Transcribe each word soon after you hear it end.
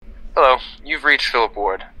Hello, you've reached Philip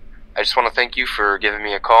Ward. I just want to thank you for giving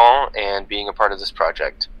me a call and being a part of this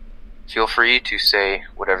project. Feel free to say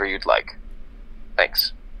whatever you'd like.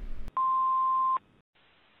 Thanks.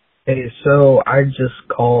 Hey, so I just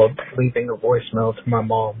called leaving a voicemail to my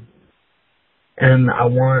mom, and I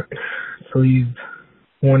want to leave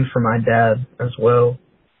one for my dad as well,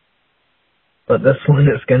 but this one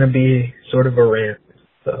is going to be sort of a rant,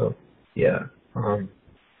 so yeah.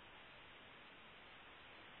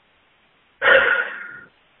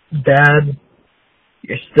 Dad,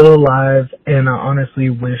 you're still alive, and I honestly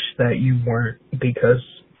wish that you weren't, because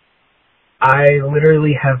I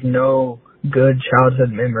literally have no good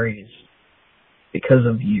childhood memories because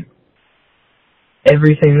of you.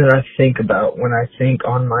 Everything that I think about when I think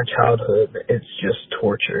on my childhood, it's just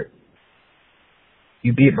torture.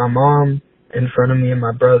 You beat my mom in front of me and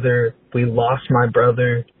my brother. We lost my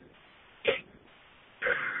brother.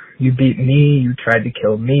 You beat me. You tried to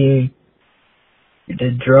kill me. You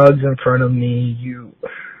did drugs in front of me. You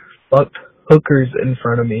fucked hookers in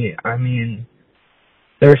front of me. I mean,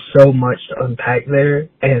 there's so much to unpack there,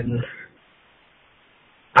 and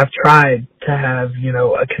I've tried to have,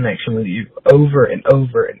 a connection with you over and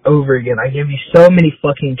over and over again. I give you so many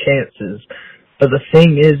fucking chances, but the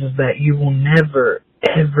thing is that you will never,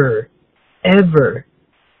 ever, ever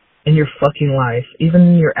in your fucking life, even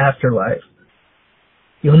in your afterlife,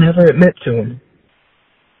 you'll never admit to them.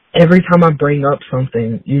 Every time I bring up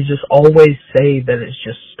something, you just always say that it's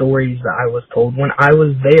just stories that I was told when I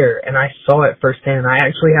was there and I saw it firsthand. I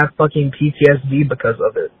actually have fucking PTSD because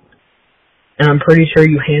of it. And I'm pretty sure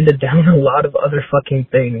you handed down a lot of other fucking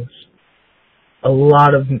things. A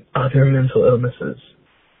lot of other mental illnesses.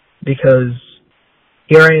 Because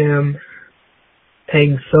here I am,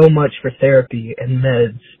 paying so much for therapy and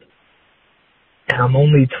meds. And I'm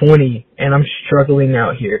only 20, and I'm struggling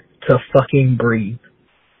out here to fucking breathe.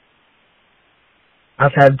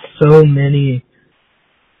 I've had so many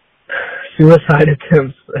suicide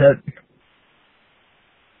attempts that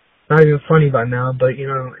not even funny by now, but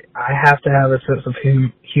I have to have a sense of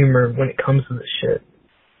humor when it comes to this shit.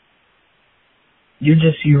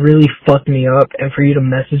 You really fucked me up, and for you to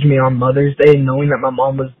message me on Mother's Day knowing that my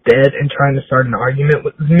mom was dead and trying to start an argument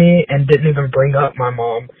with me and didn't even bring up my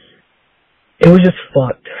mom, it was just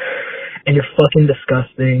fucked. And you're fucking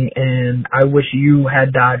disgusting, and I wish you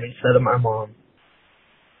had died instead of my mom.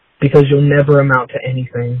 Because you'll never amount to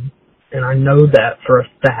anything, and I know that for a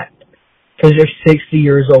fact. Because you're 60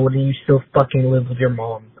 years old and you still fucking live with your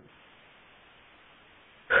mom.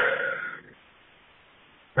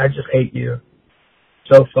 I just hate you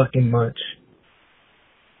so fucking much.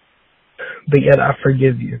 But yet I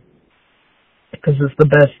forgive you. Because it's the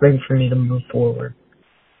best thing for me to move forward.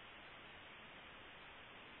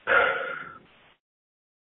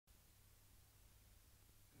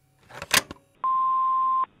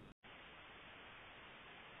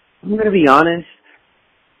 I'm gonna be honest,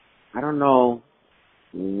 I don't know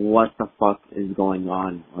what the fuck is going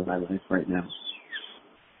on in my life right now.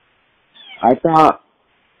 I thought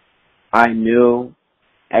I knew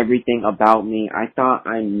everything about me. I thought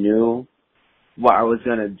I knew what I was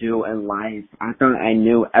gonna do in life. I thought I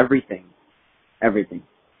knew everything. Everything.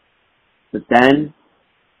 But then,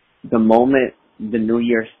 the moment the new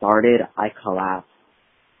year started, I collapsed.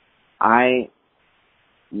 I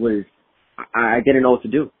didn't know what to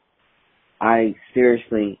do. I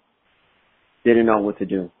seriously didn't know what to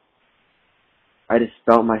do. I just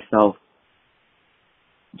felt myself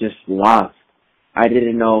just lost. I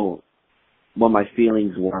didn't know what my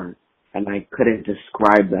feelings were, and I couldn't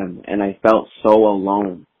describe them, and I felt so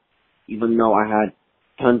alone, even though I had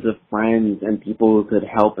tons of friends and people who could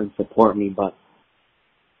help and support me, but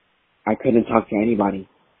I couldn't talk to anybody,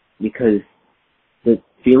 because the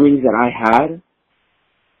feelings that I had,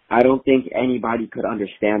 I don't think anybody could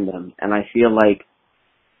understand them, and I feel like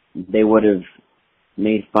they would have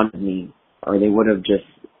made fun of me, or they would have just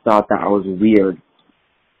thought that I was weird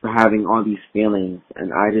for having all these feelings,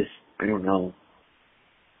 and I don't know.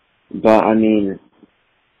 But I mean,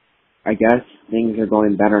 I guess things are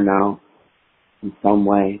going better now, in some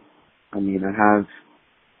way. I mean,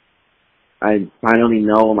 I finally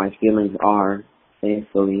know what my feelings are,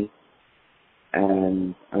 thankfully,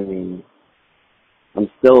 and I mean, I'm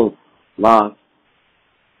still lost,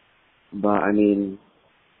 but I mean,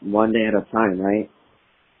 one day at a time, right?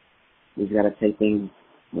 We just gotta take things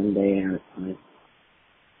one day at a time.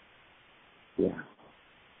 Yeah.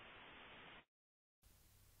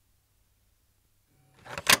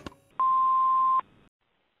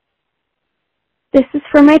 This is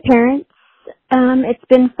for my parents. It's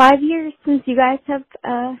been 5 years since you guys have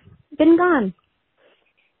been gone.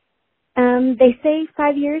 They say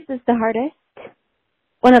 5 years is the hardest,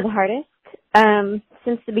 one of the hardest,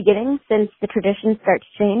 since the beginning, since the traditions start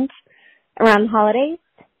to change around the holidays.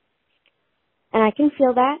 And I can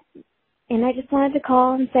feel that. And I just wanted to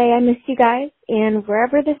call and say I miss you guys. And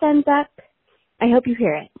wherever this ends up, I hope you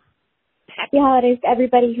hear it. Happy holidays to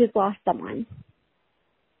everybody who's lost someone.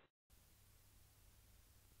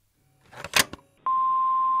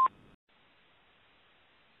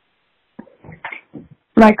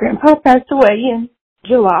 My grandpa passed away in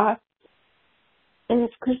July, and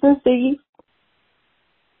it's Christmas Eve,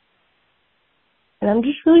 and I'm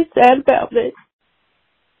just really sad about it,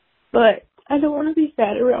 but I don't want to be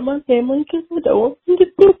sad around my family because I don't want them to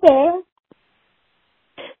be sad,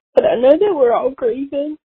 but I know that we're all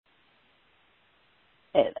grieving,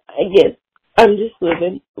 and I guess I'm just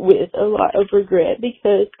living with a lot of regret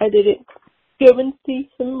because I didn't go and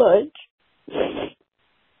see him much,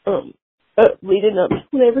 leading up to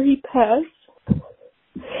whenever he passed.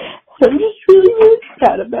 I'm just really, really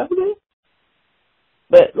sad about it.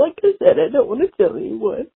 But like I said, I don't want to tell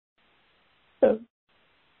anyone. So,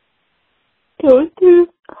 going through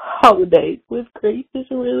holidays with grief is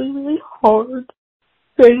really, really hard,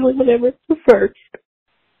 especially whenever it's the first.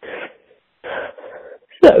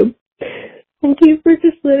 So, thank you for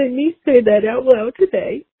just letting me say that out loud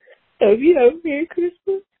today. Hope you have a Merry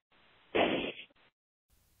Christmas.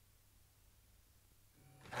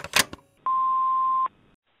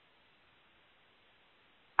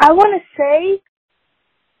 I want to say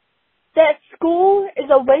that school is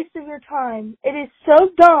a waste of your time. It is so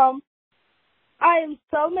dumb. I am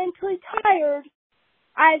so mentally tired.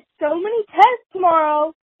 I have so many tests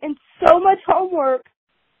tomorrow and so much homework.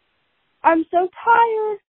 I'm so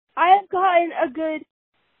tired. I have gotten a good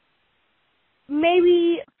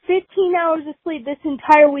maybe 15 hours of sleep this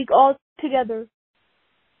entire week all together.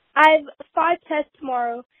 I have 5 tests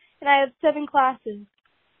tomorrow and I have 7 classes.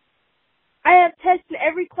 I have tests in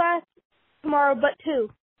every class tomorrow but 2.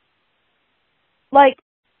 Like,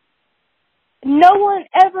 no one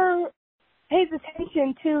ever pays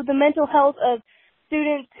attention to the mental health of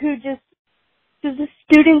students who just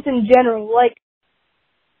students in general. Like,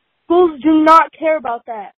 schools do not care about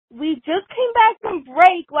that. We just came back from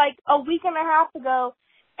break like a week and a half ago,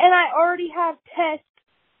 and I already have tests,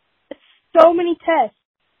 so many tests.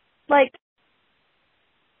 Like,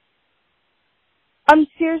 I'm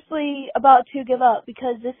seriously about to give up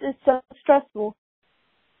because this is so stressful.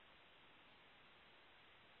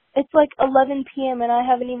 It's like 11 p.m. and I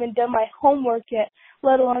haven't even done my homework yet,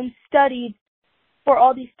 let alone studied for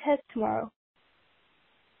all these tests tomorrow.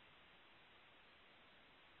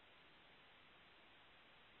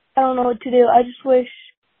 I don't know what to do. I just wish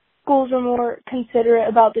schools were more considerate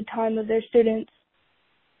about the time of their students.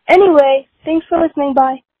 Anyway, thanks for listening.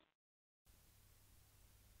 Bye.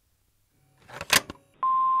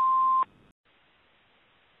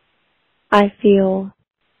 I feel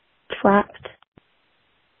trapped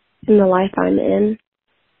in the life I'm in,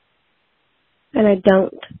 and I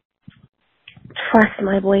don't trust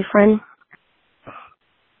my boyfriend.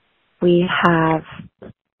 We have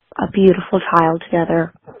a beautiful child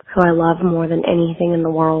together who I love more than anything in the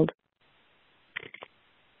world,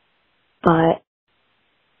 but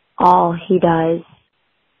all he does,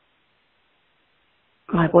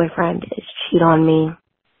 my boyfriend, is cheat on me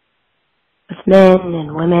with men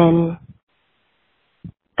and women,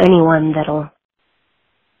 anyone that'll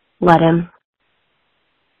let him.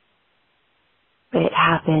 It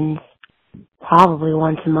happens probably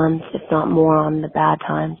once a month, if not more, on the bad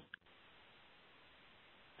times.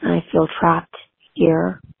 And I feel trapped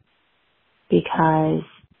here because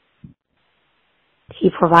he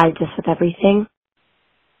provides us with everything.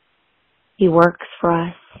 He works for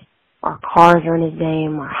us. Our cars are in his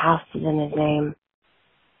name. Our house is in his name.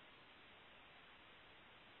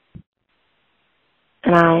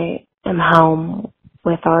 And I am home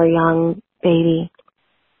with our young baby,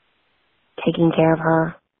 taking care of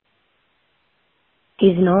her.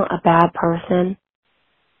 He's not a bad person.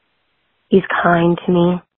 He's kind to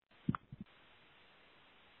me.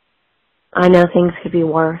 I know things could be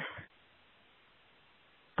worse,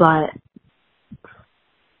 but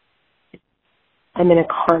I'm in a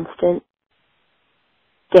constant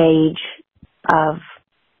stage of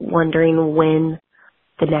wondering when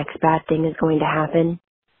the next bad thing is going to happen.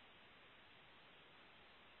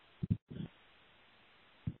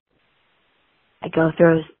 I go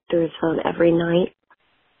through his phone every night,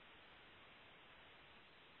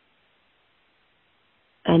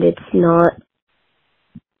 and it's not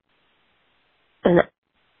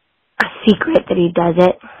a secret that he does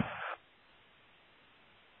it.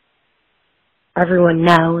 Everyone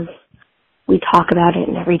knows. we talk about it,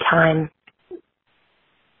 and every time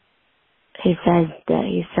he says that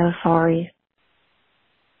he's so sorry.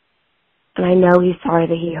 And I know he's sorry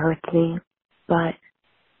that he hurts me, but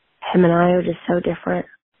him and I are just so different.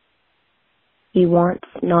 He wants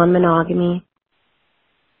non-monogamy,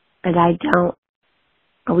 and I don't.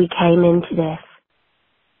 We came into this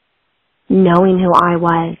knowing who I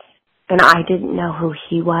was, and I didn't know who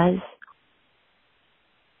he was.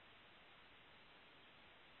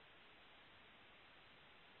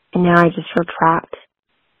 And now I just feel trapped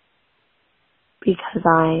because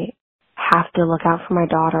I have to look out for my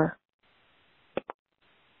daughter.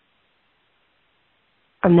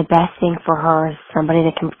 And the best thing for her is somebody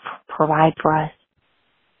that can provide for us.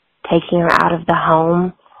 Taking her out of the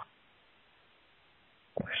home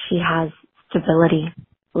where she has stability,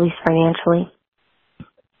 at least financially.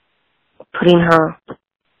 Putting her,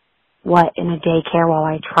 in a daycare while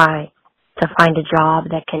I try to find a job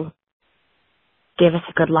that can give us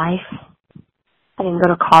a good life. I didn't go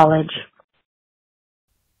to college.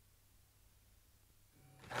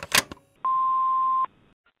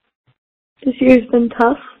 This year's been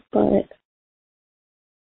tough, but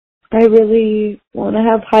I really want to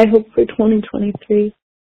have high hope for 2023.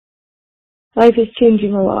 Life is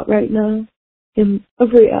changing a lot right now in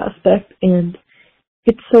every aspect, and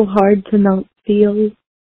it's so hard to not feel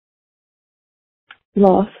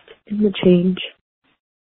lost in the change.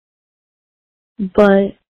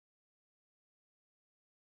 But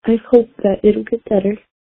I hope that it'll get better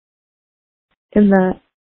and that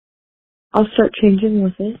I'll start changing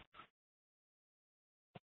with it.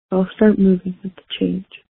 I'll start moving with the change.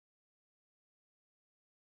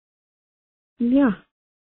 Yeah.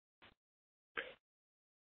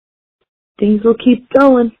 Things will keep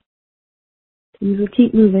going. Things will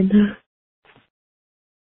keep moving.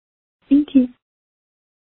 Thank you.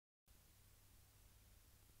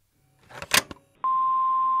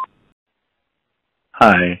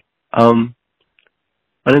 Hi.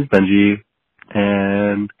 My name's Benji,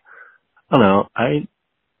 and I don't know,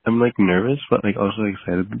 I'm like nervous, but like also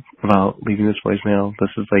excited about leaving this voicemail. This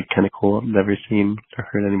is like kind of cool. I've never seen or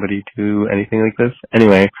heard anybody do anything like this.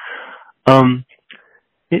 Anyway,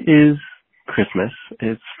 it is Christmas.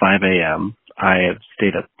 It's 5 a.m. I have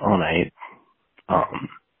stayed up all night. I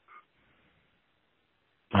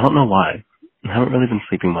don't know why. I haven't really been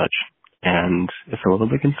sleeping much, and it's a little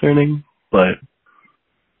bit concerning, but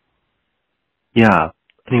yeah.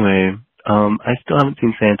 Anyway, I still haven't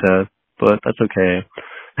seen Santa, but that's okay.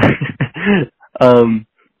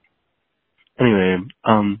 Anyway,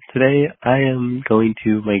 today I am going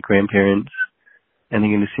to my grandparents, and I'm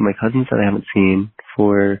going to see my cousins that I haven't seen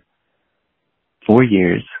for 4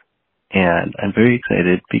 years, and I'm very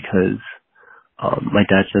excited because, my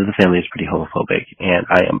dad's side of the family is pretty homophobic, and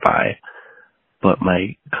I am bi, but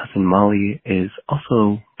my cousin Molly is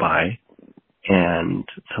also bi, and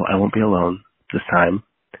so I won't be alone this time.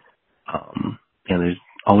 And there's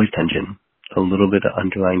always tension, a little bit of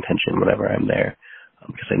underlying tension whenever I'm there,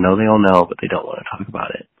 because I know they all know, but they don't want to talk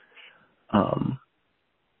about it.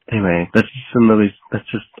 Anyway, that's just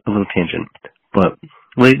a little tangent. But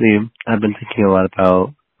lately, I've been thinking a lot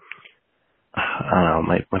about, I don't know,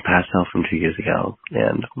 my past self from 2 years ago,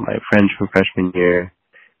 and my friends from freshman year,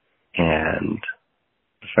 and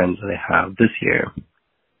the friends that I have this year,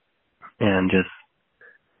 and just,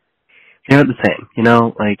 they're not the same, you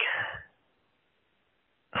know, like,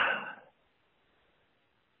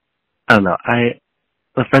 I don't know,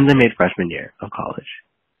 the friends I made freshman year of college,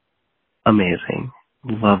 amazing,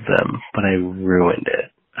 love them, but I ruined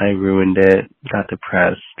it, got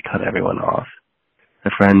depressed, cut everyone off.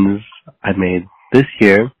 The friends I made this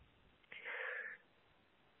year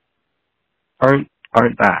aren't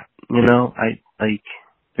that, you know,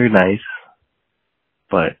 they're nice,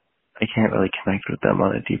 but I can't really connect with them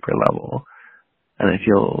on a deeper level, and I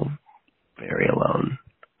feel very alone.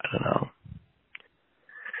 I don't know.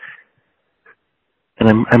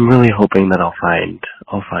 And I'm really hoping that I'll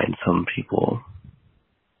find some people,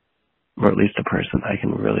 or at least a person I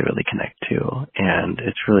can really, really connect to. And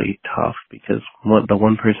it's really tough because the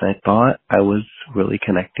one person I thought I was really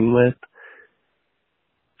connecting with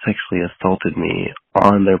sexually assaulted me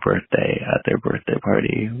on their birthday at their birthday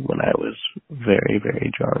party when I was very, very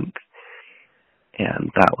drunk. And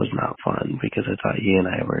that was not fun because I thought he and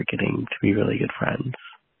I were getting to be really good friends.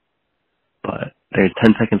 But there's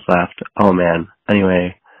 10 seconds left. Oh man.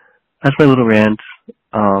 Anyway, that's my little rant.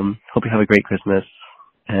 Hope you have a great Christmas,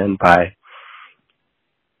 and bye.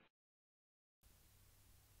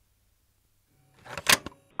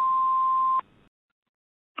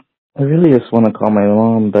 I really just want to call my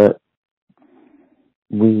mom, but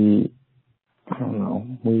we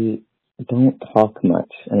don't talk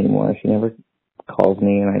much anymore. She never calls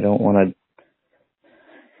me, and I don't want to,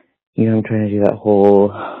 I'm trying to do that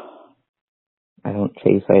whole I don't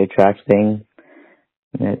chase, I attract thing.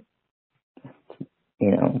 And it,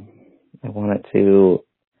 I want it to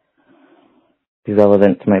be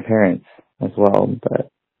relevant to my parents as well. But,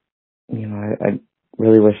 I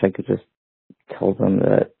really wish I could just tell them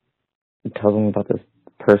about this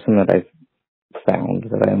person that I've found,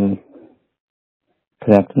 that I'm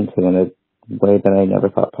connecting to in a way that I never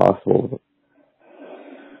thought possible.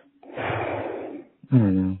 I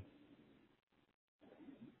don't know.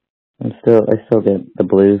 I still get the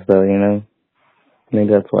blues though, Maybe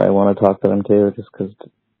that's why I want to talk to them too, just because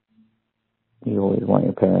you always want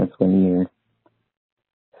your parents when you're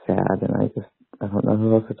sad, and I don't know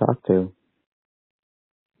who else to talk to.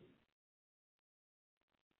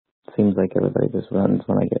 Seems like everybody just runs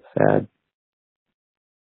when I get sad.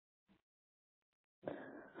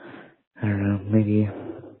 I don't know, maybe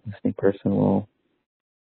this new person will,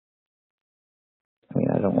 I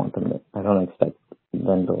don't expect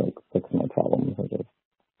them to fix my problems.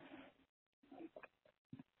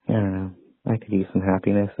 I don't know, I could use some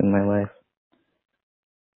happiness in my life.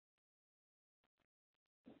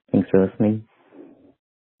 Thanks for listening.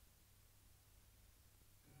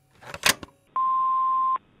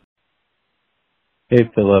 Hey,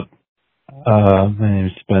 Philip. My name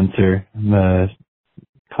is Spencer. I'm a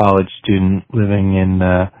college student living in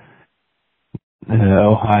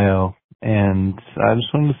Ohio, and I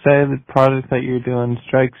just wanted to say the project that you're doing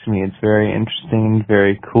strikes me. It's very interesting,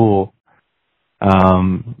 very cool.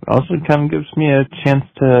 Also kind of gives me a chance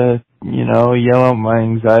to, yell out my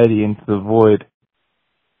anxiety into the void,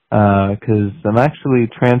 because I'm actually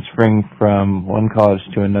transferring from one college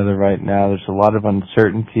to another right now. There's a lot of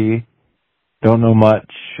uncertainty. Don't know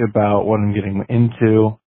much about what I'm getting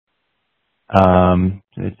into.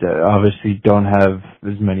 Obviously don't have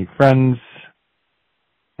as many friends,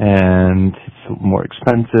 and it's more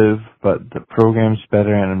expensive, but the program's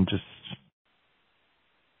better, and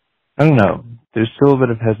I don't know. There's still a bit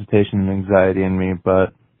of hesitation and anxiety in me,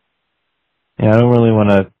 but I don't really want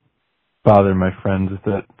to bother my friends with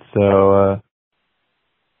it, so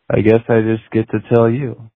I guess I just get to tell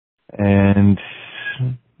you. And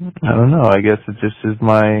I don't know, I guess it just is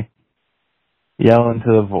my yell into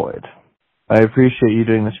the void. I appreciate you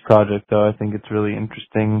doing this project, though. I think it's really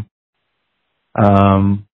interesting.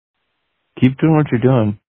 Keep doing what you're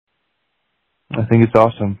doing. I think it's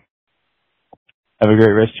awesome. Have a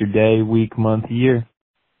great rest of your day, week, month, year.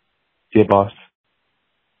 See ya, boss.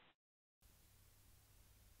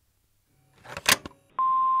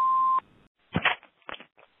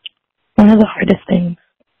 One of the hardest things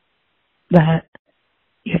that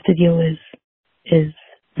you have to deal with is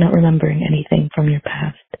not remembering anything from your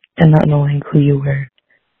past and not knowing who you were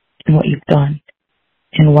and what you've done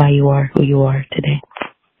and why you are who you are today.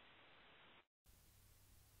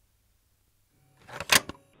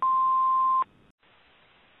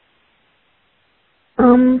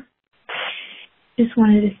 Just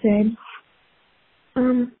wanted to say,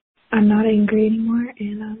 I'm not angry anymore,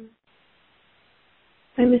 and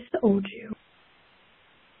I miss the old you.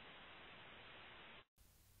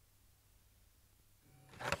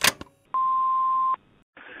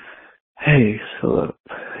 Hey, Philip,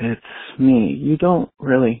 it's me. You don't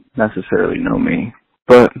really necessarily know me,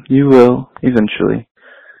 but you will eventually.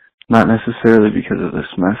 Not necessarily because of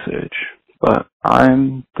this message, but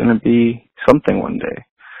I'm gonna be something one day.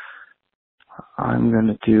 I'm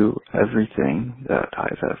gonna do everything that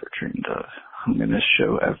I've ever dreamed of. I'm gonna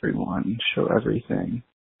show everyone, show everything.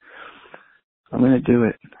 I'm gonna do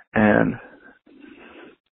it, and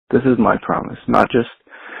this is my promise, not just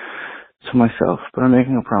to myself, but I'm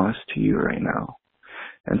making a promise to you right now,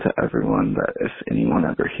 and to everyone, that if anyone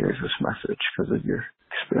ever hears this message because of your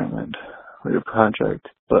experiment or your project,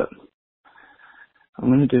 but I'm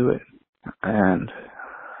gonna do it, and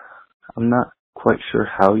I'm not quite sure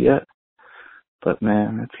how yet, but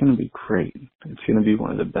man, it's gonna be great. It's gonna be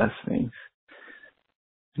one of the best things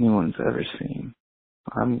anyone's ever seen.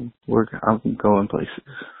 I'm going places.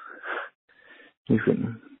 You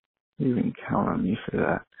can count on me for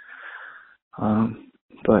that.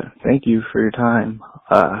 But thank you for your time.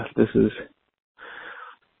 This is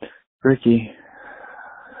Ricky.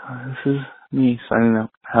 This is me signing out.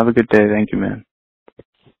 Have a good day. Thank you, man.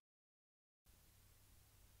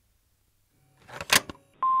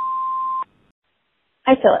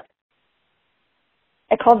 Hi, Philip.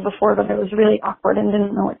 I called before, but it was really awkward and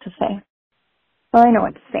didn't know what to say. Well, I know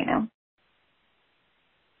what to say now.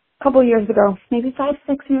 A couple years ago, maybe 5,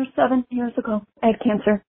 6 years, 7 years ago, I had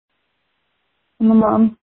cancer. I'm a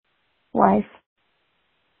mom, wife,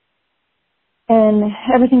 And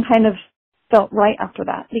everything kind of felt right after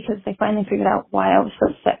that because they finally figured out why I was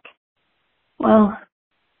so sick. Well,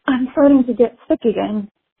 I'm starting to get sick again.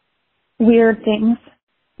 Weird things.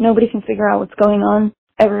 Nobody can figure out what's going on.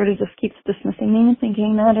 Everybody just keeps dismissing me and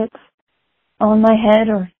thinking that it's all in my head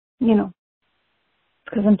or, it's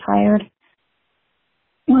because I'm tired.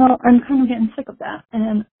 Well, I'm kind of getting sick of that.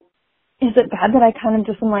 And is it bad that I kind of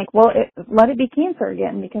just am like, well, let it be cancer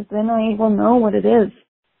again because then I will know what it is?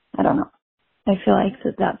 I don't know. I feel like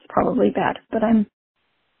that's probably bad, but I'm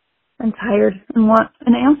tired and want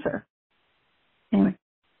an answer. Anyway,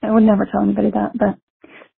 I would never tell anybody that, but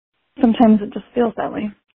sometimes it just feels that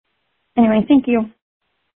way. Anyway, thank you.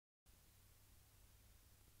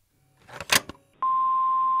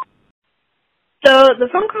 So the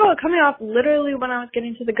phone call coming off literally when I was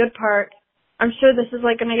getting to the good part. I'm sure this is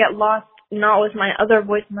like going to get lost, not with my other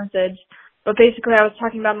voice message, but basically I was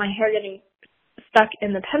talking about my hair getting stuck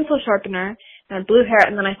in the pencil sharpener and I had blue hair,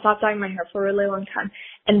 and then I stopped dyeing my hair for a really long time.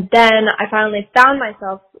 And then I finally found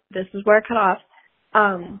myself, this is where it cut off,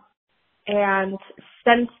 and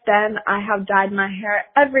since then I have dyed my hair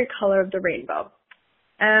every color of the rainbow.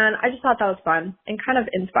 And I just thought that was fun and kind of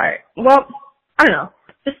inspired. Well, I don't know.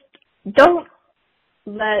 Just don't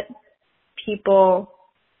let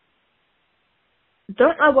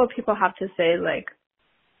what people have to say, like,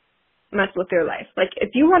 mess with your life. Like,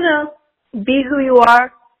 if you want to be who you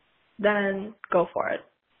are, then go for it.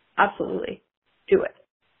 Absolutely. Do it.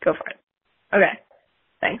 Go for it. Okay.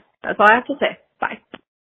 Thanks. That's all I have to say. Bye.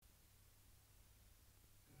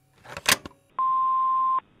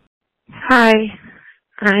 Hi,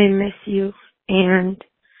 I miss you, and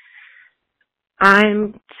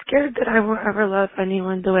I'm scared that I won't ever love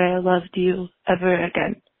anyone the way I loved you ever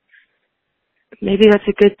again. Maybe that's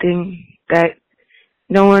a good thing, that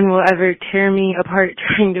no one will ever tear me apart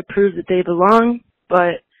trying to prove that they belong,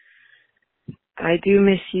 but I do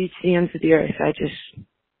miss you to the ends of the earth. I just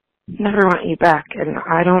never want you back, and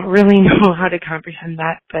I don't really know how to comprehend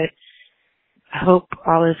that, but I hope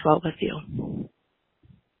all is well with you.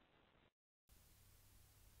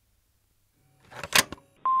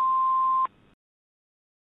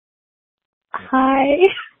 Hi,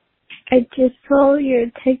 I just saw your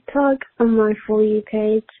TikTok on my For You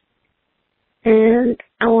page, and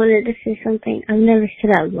I wanted to say something I've never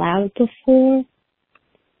said out loud before,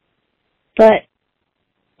 but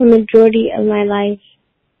the majority of my life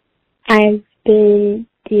I've been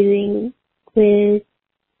dealing with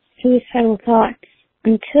suicidal thoughts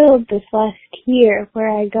until this last year where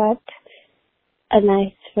I got a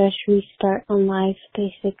nice fresh restart on life,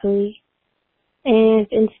 basically. And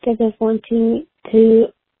instead of wanting to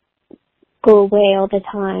go away all the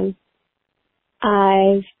time,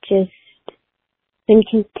 I've just been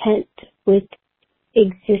content with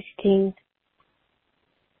existing.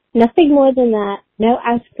 Nothing more than that. No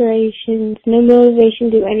aspirations, no motivation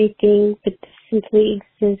to do anything, but to simply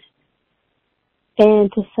exist.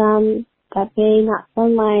 And to some, that may not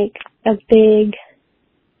sound like a big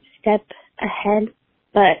step ahead,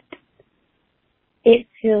 but it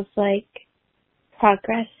feels like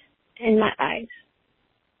progress in my eyes.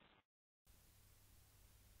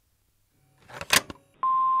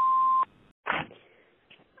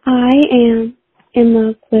 I am in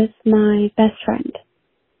love with my best friend,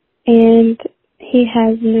 and he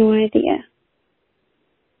has no idea.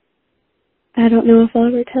 I don't know if I'll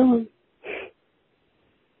ever tell him.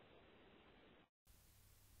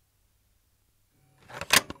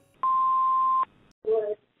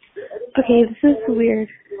 Okay, this is weird.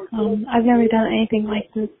 I've never done anything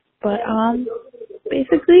like this, but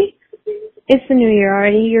basically, it's the new year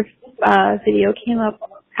already. Your video came up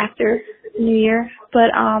after the new year,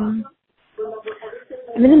 but I'm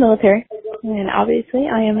in the military, and obviously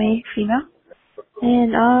I am a female,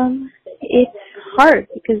 and it's hard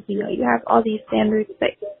because you have all these standards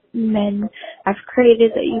that men have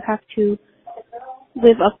created that you have to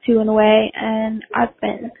live up to in a way, and I've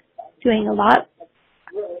been doing a lot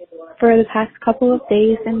for the past couple of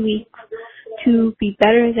days and weeks to be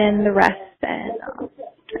better than the rest, and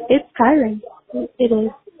it's tiring. It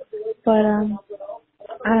is, but I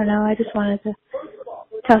don't know. I just wanted to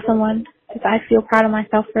tell someone because I feel proud of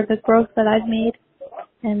myself for the growth that I've made,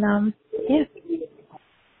 and yeah.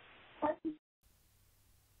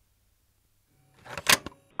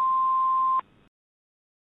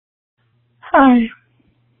 Hi.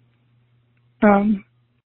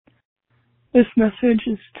 This message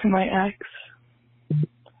is to my ex.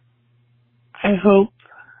 I hope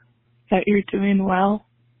that you're doing well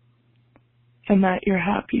and that you're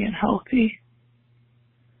happy and healthy.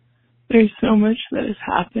 There's so much that has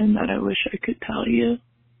happened that I wish I could tell you.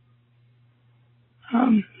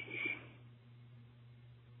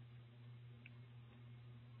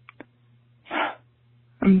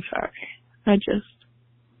 I'm sorry.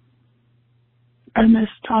 I miss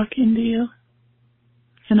talking to you.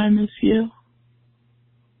 And I miss you.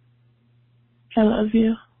 I love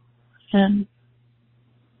you. And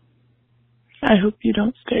I hope you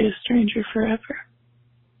don't stay a stranger forever.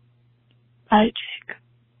 Bye, Jake.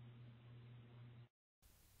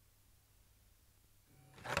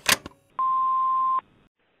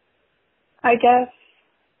 I guess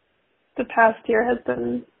the past year has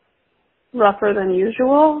been rougher than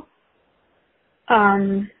usual.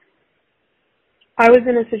 I was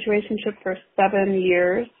in a situationship for 7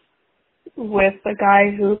 years with a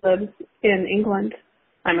guy who lives in England.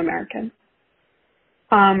 I'm American.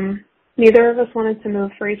 Neither of us wanted to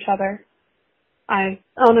move for each other. I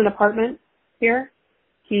own an apartment here.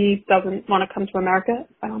 He doesn't want to come to America.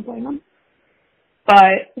 I don't blame him.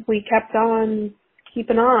 But we kept on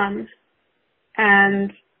keeping on.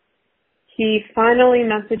 And he finally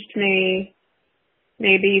messaged me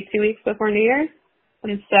maybe 2 weeks before New Year's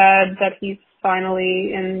and said that he's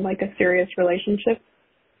finally in like a serious relationship.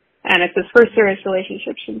 And it's his first serious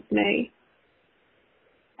relationship since May.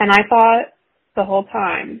 And I thought the whole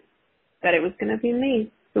time that it was going to be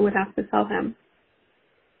me who would have to tell him.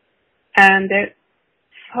 And it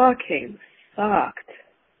fucking sucked.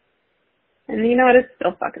 And you know what? It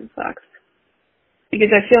still fucking sucks.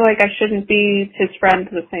 Because I feel like I shouldn't be his friend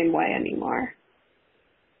the same way anymore.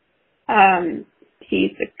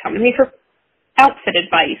 He's come to me for outfit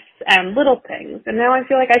advice and little things. And now I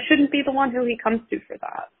feel like I shouldn't be the one who he comes to for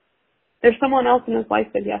that. There's someone else in his life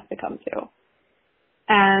that he has to come to.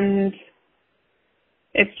 And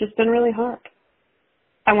it's just been really hard.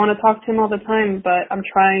 I want to talk to him all the time, but I'm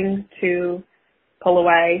trying to pull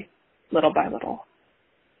away little by little.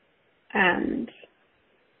 And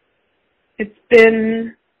it's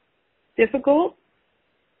been difficult,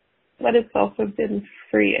 but it's also been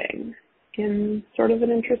freeing in sort of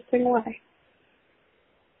an interesting way.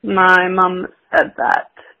 My mom said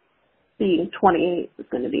that being 28 was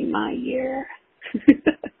going to be my year.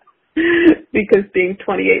 Because being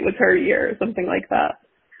 28 was her year or something like that.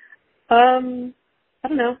 I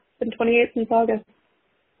don't know. It's been 28 since August.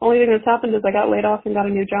 Only thing that's happened is I got laid off and got a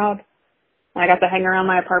new job. I got to hang around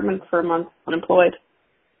my apartment for a month unemployed.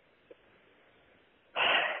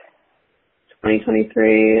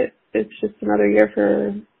 2023, it's just another year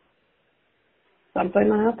for something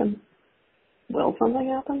to happen. Will something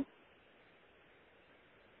happen?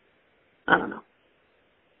 I don't know.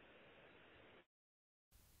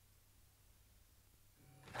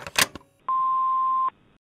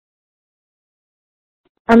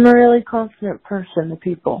 I'm a really confident person to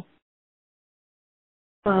people,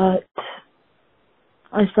 but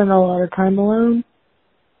I spend a lot of time alone,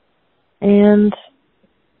 and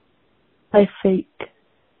I fake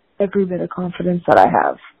every bit of confidence that I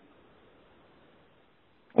have,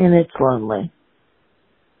 and it's lonely.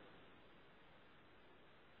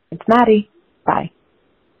 It's Maddie. Bye.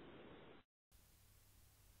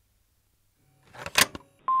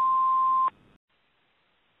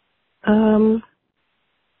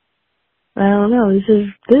 I don't know.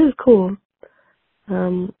 This is cool.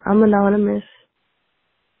 I'm anonymous.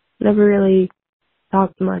 Never really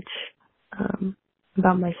talked much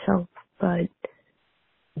about myself, but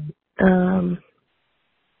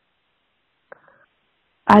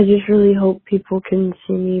I just really hope people can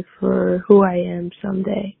see me for who I am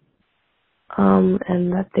someday,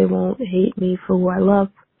 and that they won't hate me for who I love.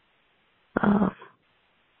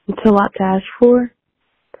 It's a lot to ask for,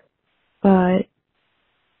 but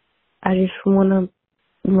I just want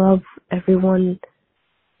to love everyone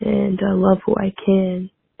and love who I can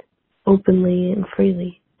openly and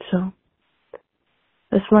freely. So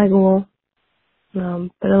that's my goal.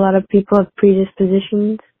 But a lot of people have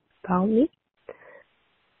predispositions about me.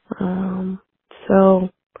 So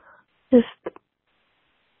just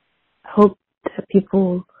hope that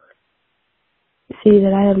people see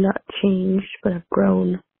that I have not changed, but have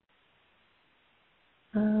grown.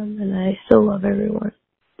 And I still love everyone.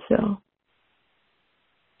 So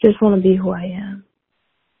just want to be who I am.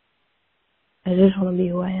 I just want to be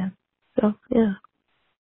who I am. So, yeah.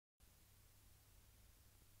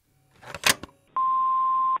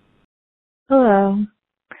 Hello.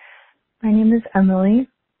 My name is Emily,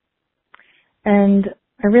 and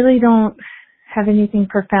I really don't have anything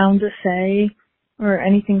profound to say or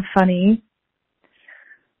anything funny,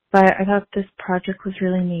 but I thought this project was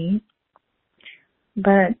really neat.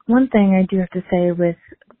 But one thing I do have to say with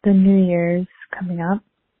the New Year's coming up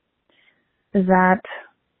is that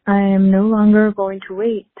I am no longer going to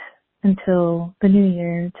wait until the new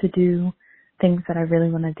year to do things that I really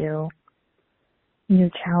want to do, new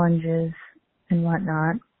challenges and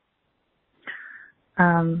whatnot.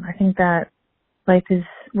 I think that life is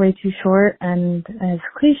way too short, and as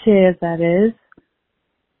cliche as that is,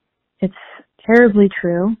 it's terribly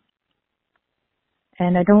true.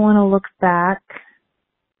 And I don't want to look back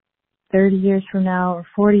 30 years from now or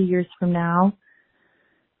 40 years from now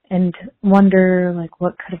and wonder, like,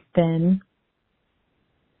 what could have been.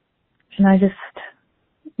 And I just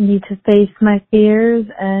need to face my fears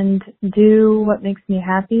and do what makes me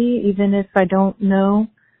happy, even if I don't know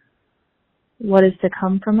what is to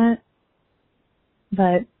come from it.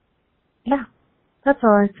 But, yeah, that's all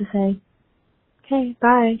I have to say. Okay,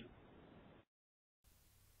 bye.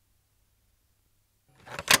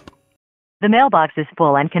 The mailbox is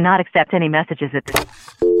full and cannot accept any messages at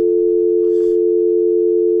this